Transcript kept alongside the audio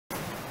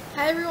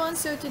Hi everyone,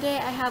 so today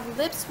I have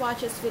lip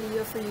swatches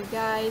video for you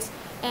guys,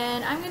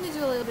 and I'm going to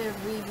do a little bit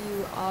of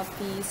review of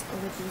these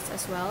lippies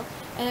as well.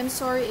 And I'm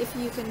sorry if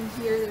you can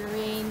hear the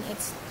rain.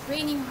 It's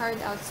raining hard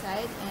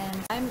outside and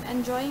I'm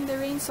enjoying the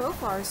rain so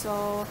far,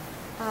 so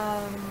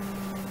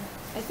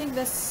I think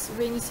this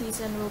rainy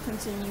season will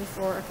continue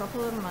for a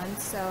couple of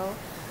months, so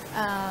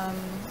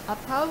I'll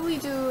probably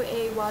do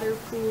a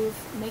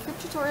waterproof makeup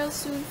tutorial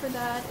soon for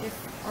that,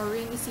 or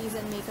rainy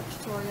season makeup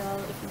tutorial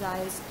if you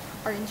guys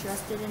are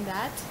interested in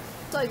that.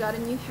 So I got a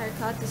new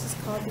haircut. This is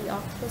called the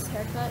octopus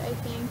haircut, I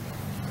think,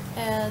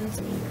 and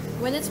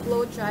when it's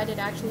blow dried it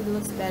actually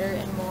looks better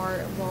and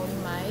more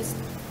volumized.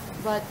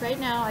 But right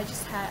now I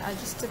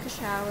just took a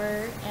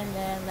shower and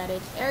then let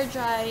it air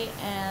dry,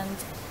 and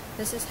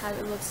this is how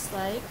it looks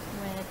like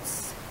when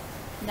it's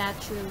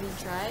naturally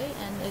dry,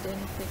 and I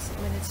didn't fix it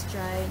when it's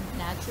dry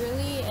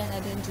naturally, and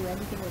I didn't do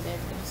anything with it.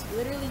 I just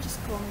literally just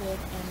combed it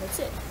and that's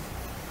it.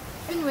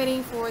 I've been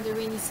waiting for the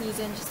rainy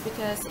season just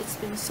because it's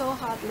been so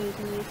hot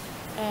lately,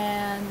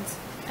 and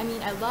I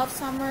mean I love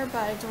summer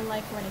but I don't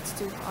like when it's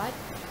too hot.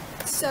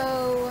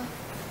 So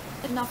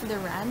enough of the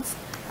rants,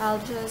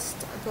 I'll just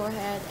go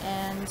ahead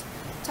and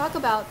talk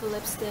about the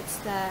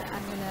lipsticks that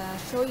I'm gonna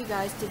show you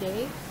guys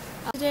today.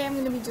 Today I'm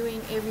gonna be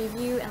doing a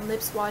review and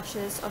lip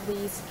swatches of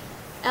these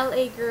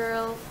LA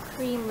Girl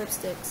cream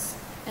lipsticks,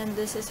 and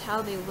this is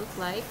how they look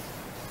like.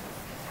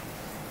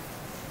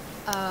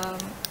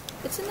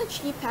 It's in a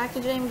cheap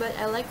packaging, but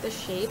I like the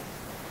shape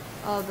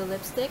of the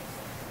lipstick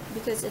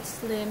because it's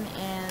slim,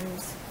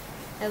 and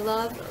I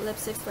love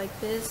lipsticks like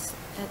this.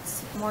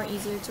 It's more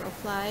easier to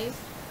apply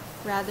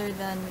rather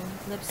than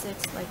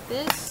lipsticks like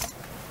this.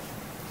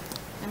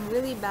 I'm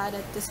really bad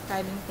at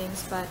describing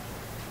things, but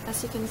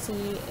as you can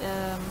see,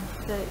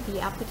 the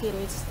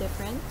applicator is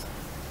different.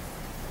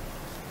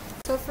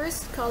 So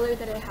first color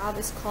that I have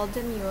is called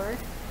Demure.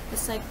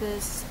 It's like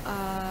this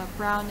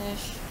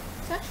brownish,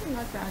 it's actually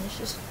not brownish,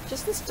 it's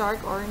just this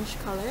dark orange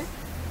color.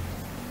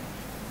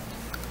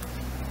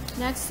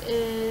 Next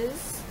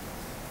is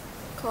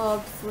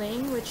called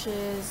Fling, which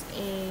is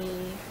a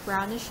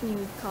brownish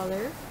nude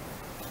color.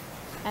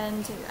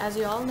 And as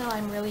you all know,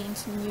 I'm really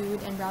into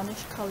nude and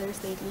brownish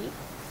colors lately.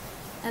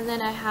 And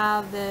then I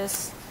have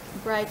this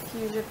bright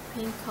fuchsia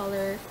pink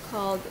color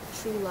called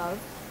True Love.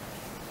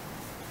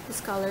 This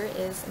color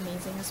is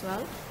amazing as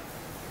well.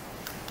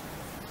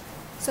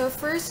 So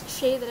first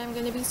shade that I'm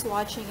going to be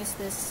swatching is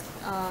this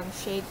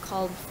shade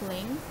called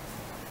Fling.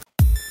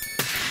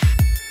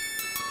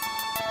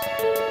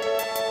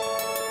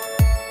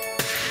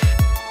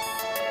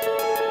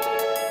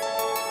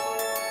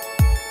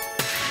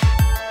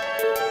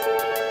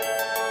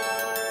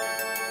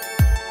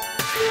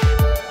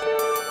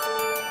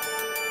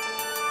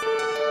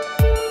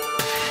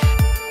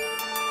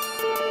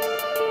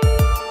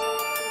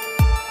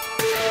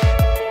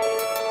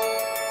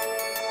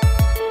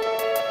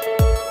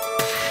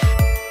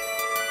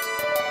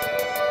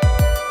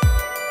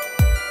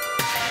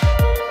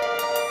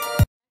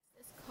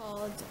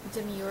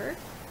 Demure.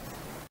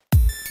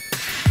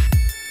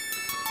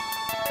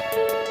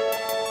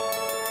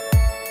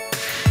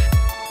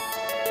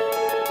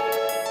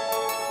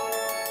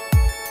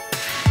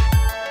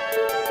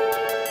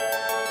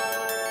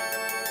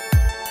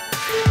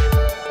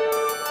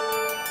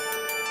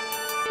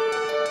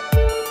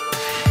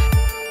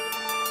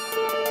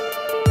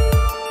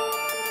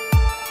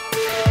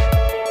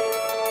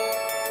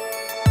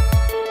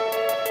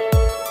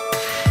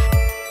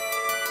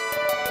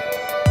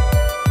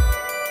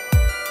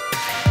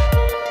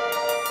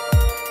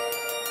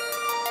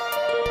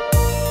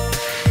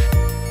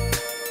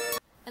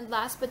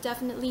 Last but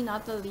definitely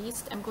not the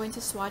least, I'm going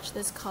to swatch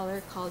this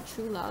color called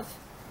True Love.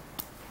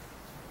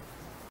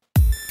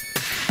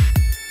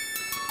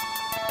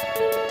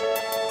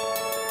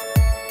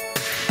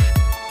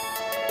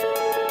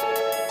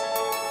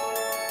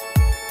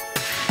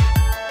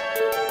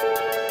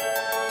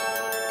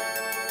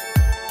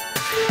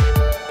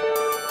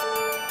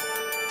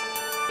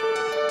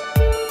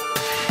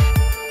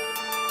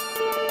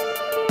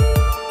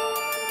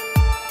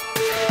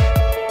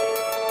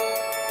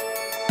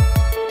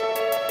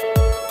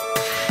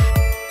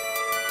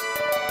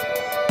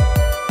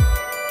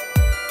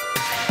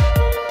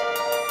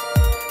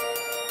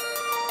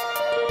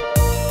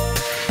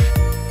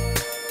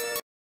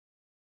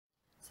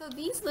 So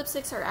these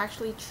lipsticks are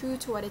actually true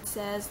to what it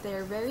says.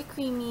 They're very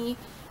creamy,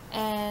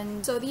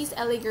 and so these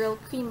LA Girl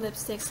cream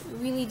lipsticks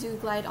really do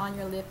glide on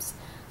your lips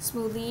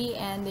smoothly,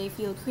 and they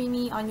feel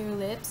creamy on your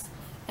lips.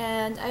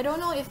 And I don't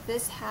know if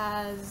this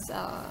has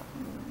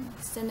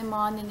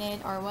cinnamon in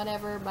it or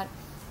whatever, but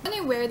when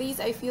I wear these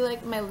I feel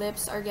like my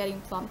lips are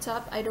getting plumped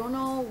up. I don't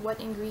know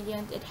what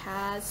ingredient it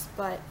has,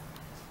 but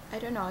I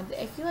don't know,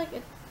 I feel like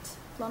it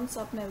plumps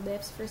up my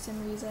lips for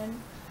some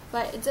reason.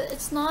 But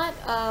it's not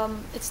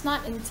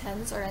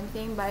intense or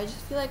anything, but I just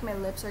feel like my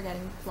lips are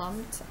getting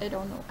plumped. I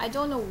don't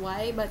know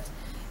why, but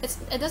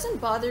it doesn't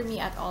bother me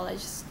at all. I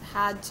just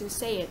had to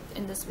say it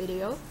in this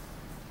video.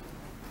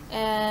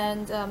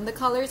 and the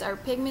colors are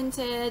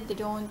pigmented. They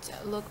don't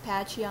look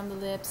patchy on the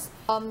lips.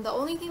 The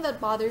only thing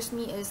that bothers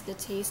me is the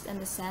taste and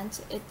the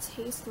scent. It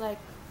tastes like,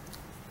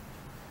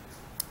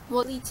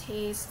 well, really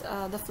taste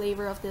the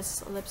flavor of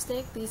this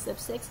lipstick. These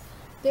lipsticks,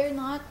 they're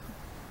not,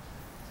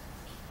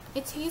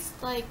 it tastes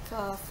like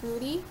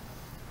fruity.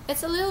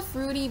 It's a little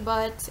fruity,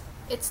 but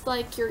it's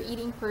like you're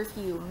eating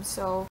perfume,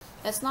 so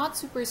it's not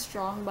super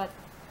strong, but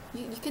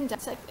you can,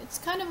 it's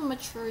kind of a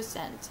mature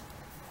scent.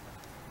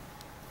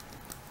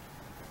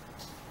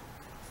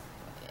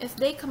 If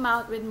they come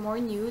out with more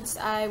nudes,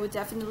 I would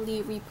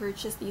definitely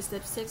repurchase these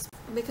lipsticks,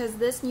 because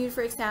this nude,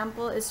 for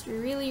example, is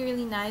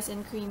really nice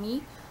and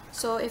creamy.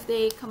 So if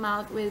they come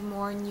out with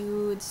more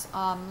nudes,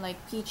 like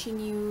peachy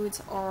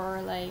nudes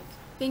or like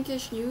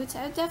pinkish nudes,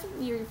 I would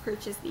definitely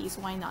repurchase these.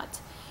 Why not?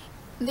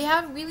 They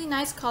have really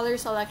nice color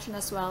selection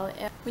as well.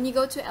 When you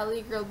go to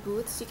LA Girl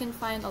booths, you can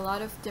find a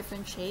lot of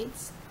different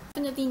shades.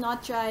 Definitely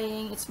not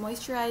drying, it's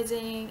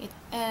moisturizing,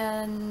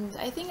 and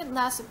I think it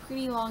lasts a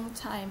pretty long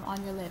time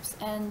on your lips.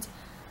 And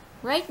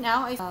right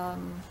now,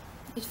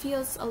 it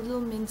feels a little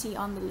minty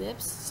on the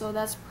lips, so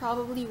that's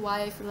probably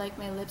why I feel like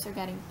my lips are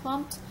getting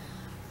plumped.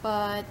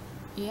 But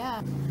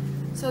yeah,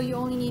 so you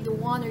only need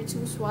 1 or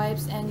 2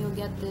 swipes and you'll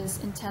get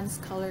this intense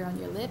color on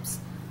your lips.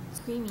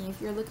 It's creamy.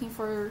 If you're looking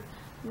for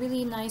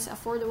really nice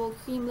affordable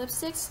cream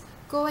lipsticks,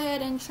 go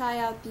ahead and try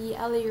out the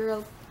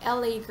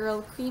LA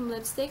Girl cream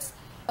lipsticks.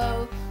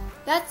 So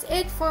that's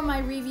it for my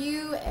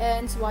review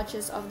and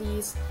swatches of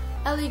these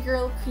LA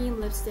Girl cream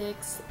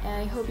lipsticks.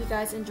 I hope you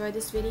guys enjoyed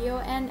this video,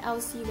 and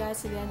I'll see you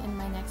guys again in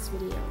my next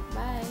video.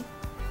 Bye!